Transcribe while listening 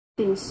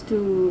is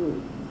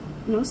to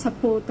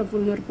support the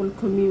vulnerable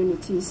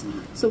communities.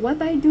 So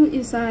what I do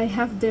is I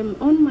have them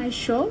on my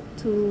show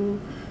to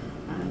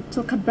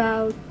talk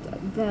about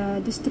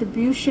the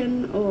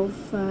distribution of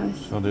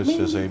so this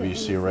is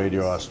ABC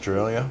Radio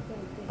Australia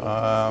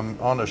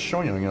on the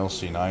Choyong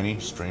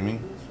LC90 streaming.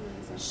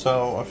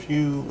 So a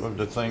few of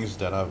the things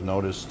that I've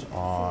noticed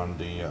on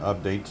the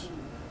update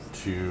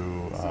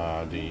to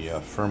the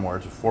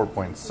firmware to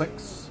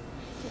 4.6.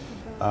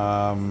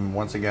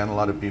 Once again, a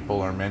lot of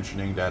people are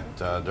mentioning that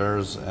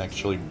there's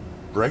actually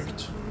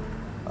bricked.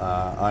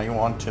 I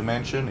want to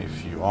mention,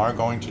 if you are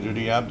going to do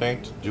the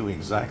update, do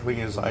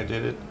exactly as I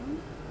did it.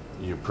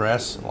 You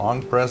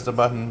long press the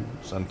button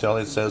until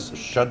it says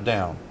shut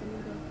down.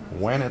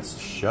 When it's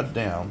shut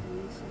down,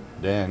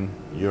 then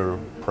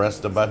you press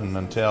the button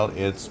until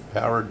it's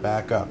powered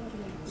back up.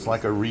 It's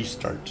like a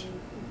restart.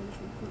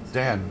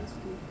 Then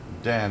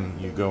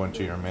you go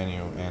into your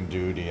menu and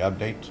do the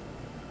update.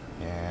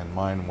 And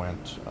mine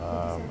went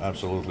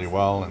absolutely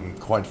well and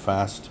quite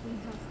fast.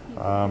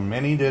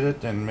 Many did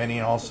it, and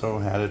many also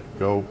had it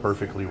go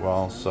perfectly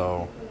well.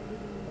 So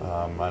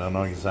I don't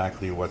know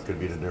exactly what could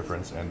be the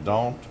difference. And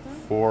don't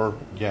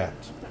forget,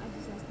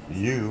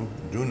 you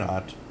do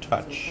not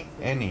touch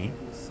any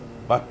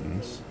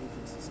buttons,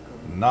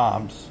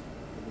 knobs,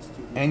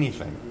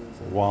 anything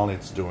while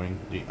it's doing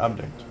the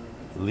update.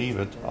 Leave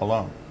it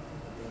alone.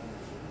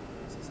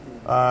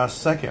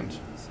 Second,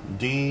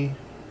 the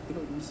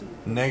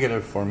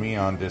negative for me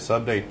on this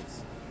update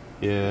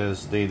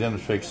is they didn't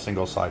fix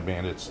single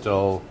sideband. It's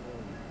still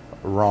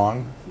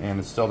wrong and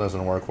it still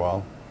doesn't work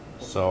well.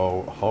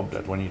 So hope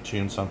that when you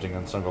tune something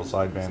on single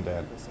sideband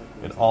that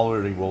it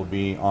already will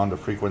be on the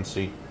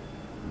frequency.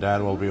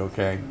 That will be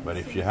okay. But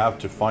if you have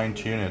to fine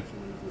tune it,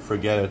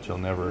 forget it. You'll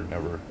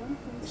never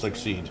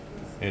succeed.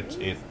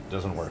 It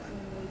doesn't work.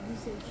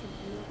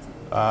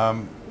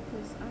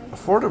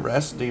 For the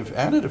rest, they've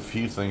added a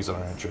few things that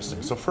are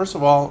interesting. So first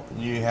of all,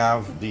 you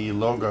have the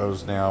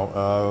logos now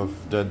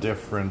of the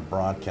different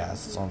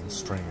broadcasts on the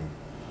streaming,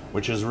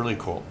 which is really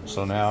cool.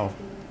 So now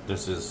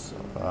this is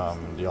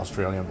the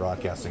Australian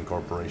Broadcasting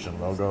Corporation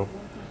logo.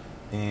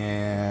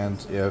 And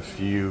if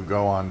you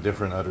go on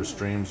different other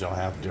streams, you'll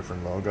have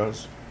different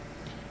logos.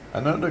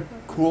 Another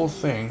cool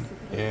thing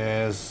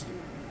is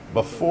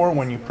before,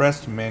 when you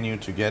press the menu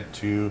to get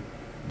to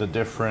the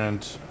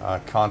different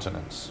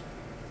continents.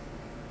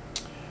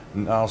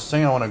 Now,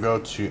 say I want to go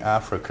to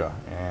Africa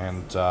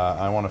and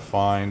I want to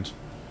find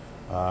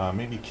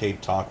maybe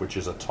Cape Talk, which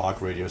is a talk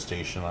radio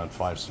station at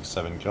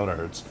 567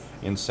 kilohertz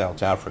in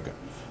South Africa.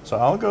 So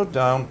I'll go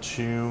down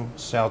to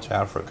South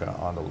Africa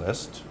on the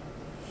list.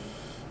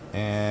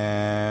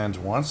 And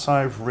once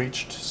I've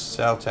reached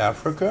South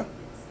Africa,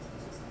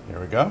 here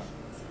we go.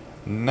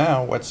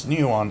 Now, what's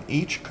new on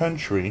each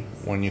country,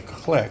 when you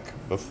click,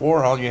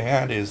 before all you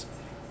had is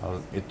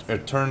an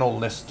eternal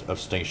list of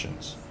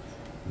stations.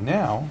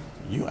 Now,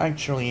 you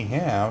actually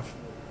have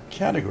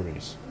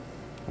categories.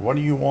 What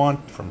do you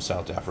want from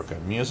South Africa?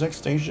 Music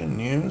station,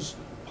 news,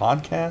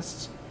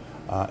 podcasts,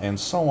 and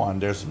so on.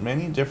 There's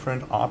many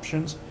different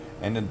options,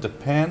 and it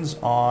depends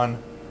on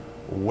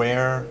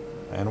where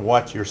and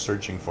what you're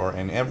searching for.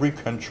 And every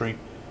country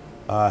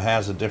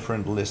has a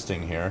different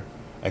listing here,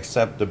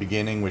 except the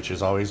beginning, which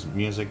is always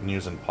music,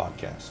 news, and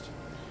podcast.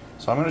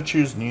 So I'm going to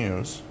choose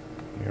news.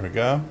 Here we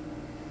go.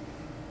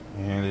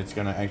 And it's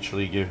going to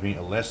actually give me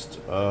a list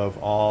of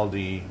all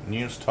the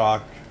news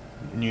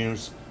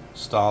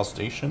style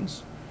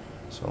stations.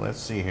 So let's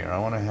see here. I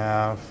want to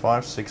have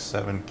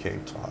 567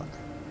 Cape Talk.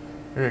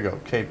 Here you go.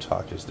 Cape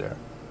Talk is there.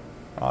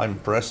 I'm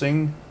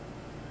pressing,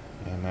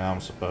 and now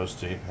I'm supposed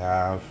to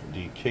have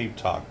the Cape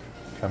Talk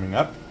coming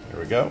up.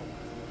 Here we go.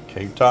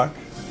 Cape Talk.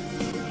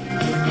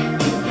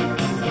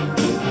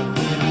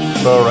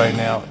 So right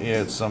now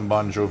it's some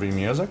Bon Jovi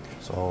music.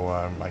 So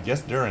I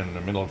guess they're in the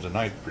middle of the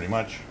night pretty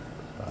much.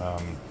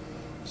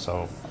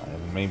 So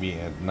maybe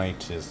at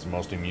night is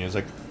mostly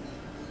music,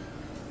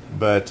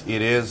 but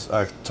it is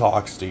a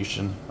talk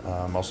station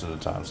most of the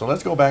time. So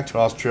let's go back to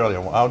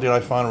Australia. How did I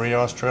find Radio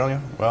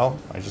Australia? Well,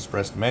 I just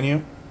pressed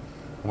menu,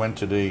 went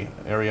to the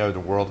area of the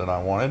world that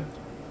I wanted,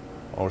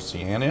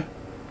 Oceania,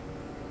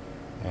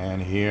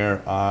 and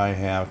here I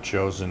have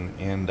chosen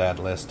in that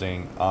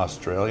listing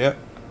Australia,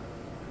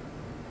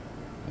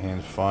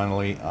 and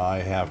finally I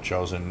have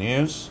chosen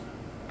news.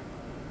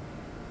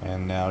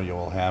 And now you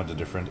will have the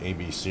different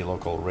ABC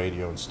local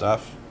radio and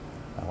stuff.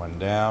 I went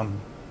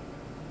down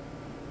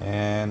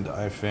and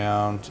I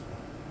found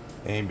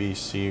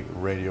ABC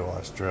Radio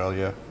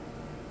Australia.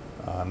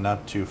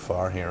 Not too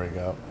far. Here we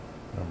go.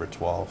 Number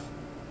 12.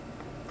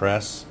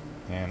 Press,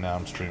 and now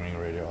I'm streaming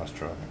Radio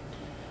Australia.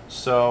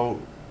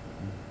 So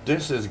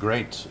this is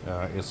great.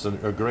 It's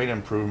a great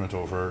improvement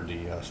over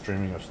the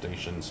streaming of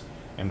stations,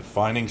 and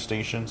finding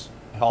stations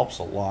helps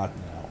a lot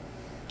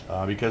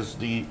now. Because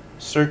the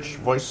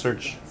voice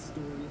search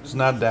is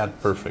not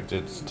that perfect.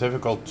 It's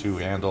difficult to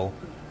handle.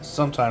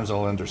 Sometimes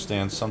I'll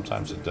understand,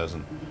 sometimes it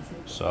doesn't.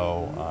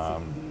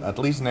 So at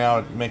least now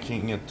it's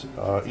making it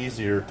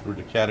easier through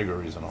the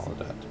categories and all of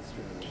that.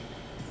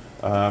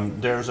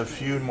 There's a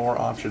few more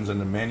options in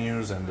the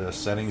menus and the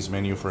settings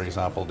menu. For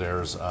example,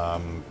 there's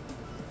a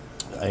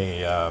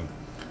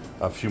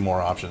few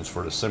more options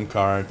for the SIM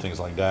card, things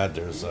like that.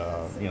 There's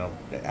you know,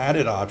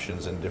 added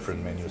options in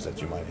different menus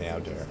that you might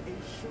have there.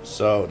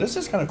 So this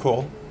is kind of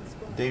cool.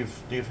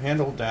 They've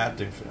handled that.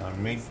 They've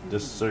made the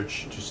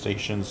search to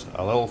stations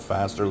a little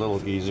faster, a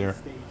little easier.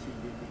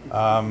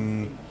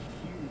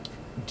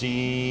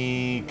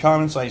 The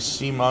comments I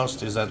see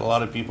most is that a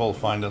lot of people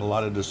find that a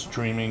lot of the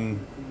streaming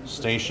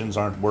stations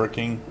aren't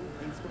working.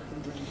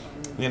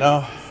 You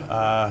know,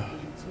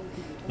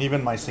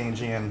 even my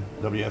CNGN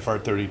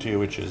WFR32,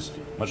 which is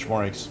much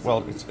more,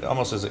 well, it's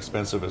almost as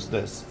expensive as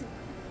this,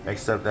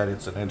 except that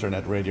it's an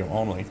internet radio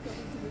only.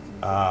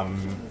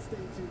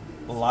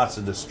 Lots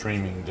of the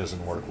streaming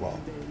doesn't work well.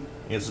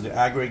 It's the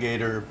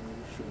aggregator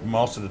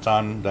most of the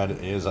time that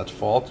is at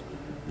fault,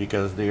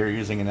 because they are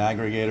using an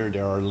aggregator.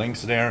 There are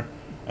links there,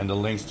 and the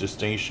links to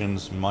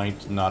stations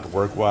might not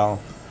work well.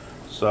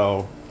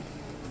 So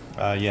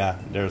yeah,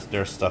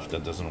 there's stuff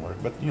that doesn't work,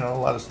 but you know, a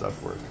lot of stuff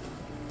works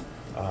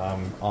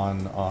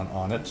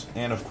on it.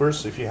 And of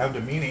course, if you have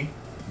the Mini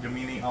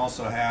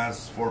also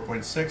has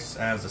 4.6,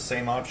 has the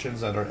same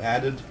options that are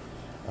added.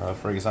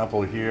 For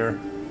example, here,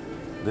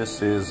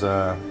 this is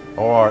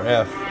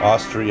ORF,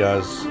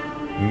 Austria's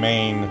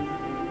main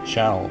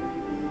channel,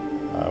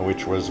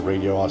 which was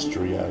Radio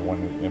Austria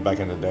back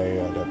in the day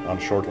on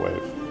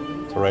shortwave.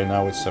 So right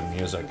now it's some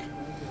music.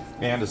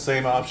 And the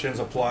same options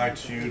apply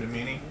to the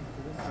Mini.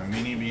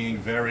 Mini being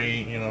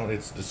very, you know,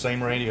 it's the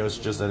same radio, it's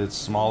just that it's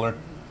smaller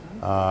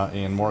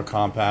and more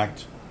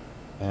compact,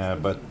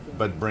 but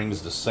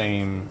brings the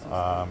same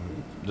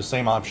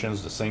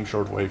options, the same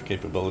shortwave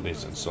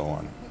capabilities, and so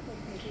on.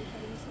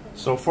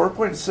 So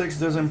 4.6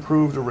 does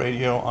improve the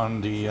radio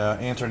on the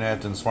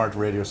internet and smart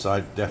radio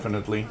side,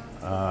 definitely.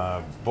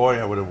 Boy,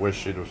 I would have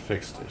wished it would have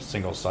fixed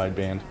single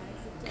sideband,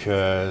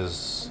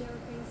 because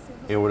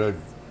it would have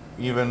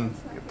even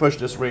pushed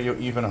this radio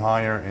even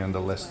higher in the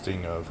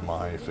listing of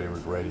my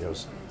favorite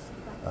radios.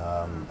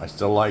 I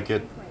still like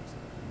it,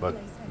 but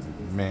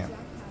man,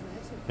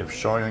 if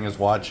Choyong is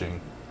watching,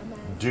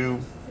 do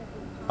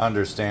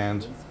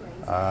understand.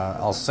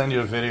 I'll send you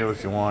a video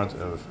if you want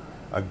of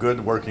a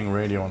good working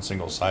radio on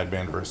single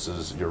sideband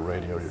versus your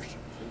radio.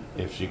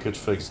 If you could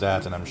fix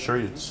that, and I'm sure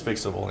it's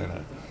fixable in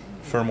a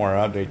firmware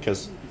update,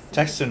 because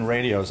Texan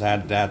radios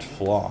had that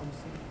flaw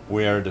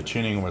where the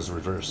tuning was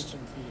reversed,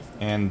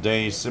 and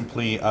they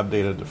simply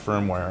updated the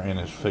firmware and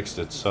it fixed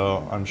it.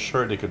 So I'm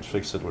sure they could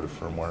fix it with a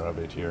firmware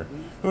update here.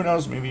 Who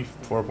knows, maybe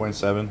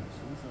 4.7.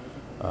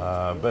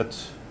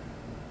 But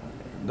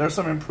there's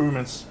some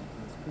improvements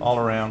all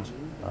around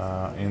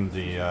in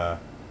the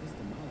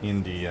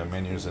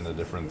menus and the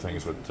different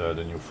things with the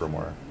new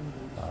firmware.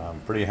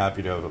 I'm pretty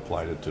happy to have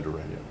applied it to the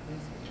radio.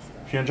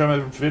 If you enjoy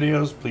my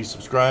videos, please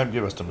subscribe,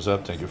 give us a thumbs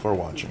up. Thank you for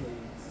watching.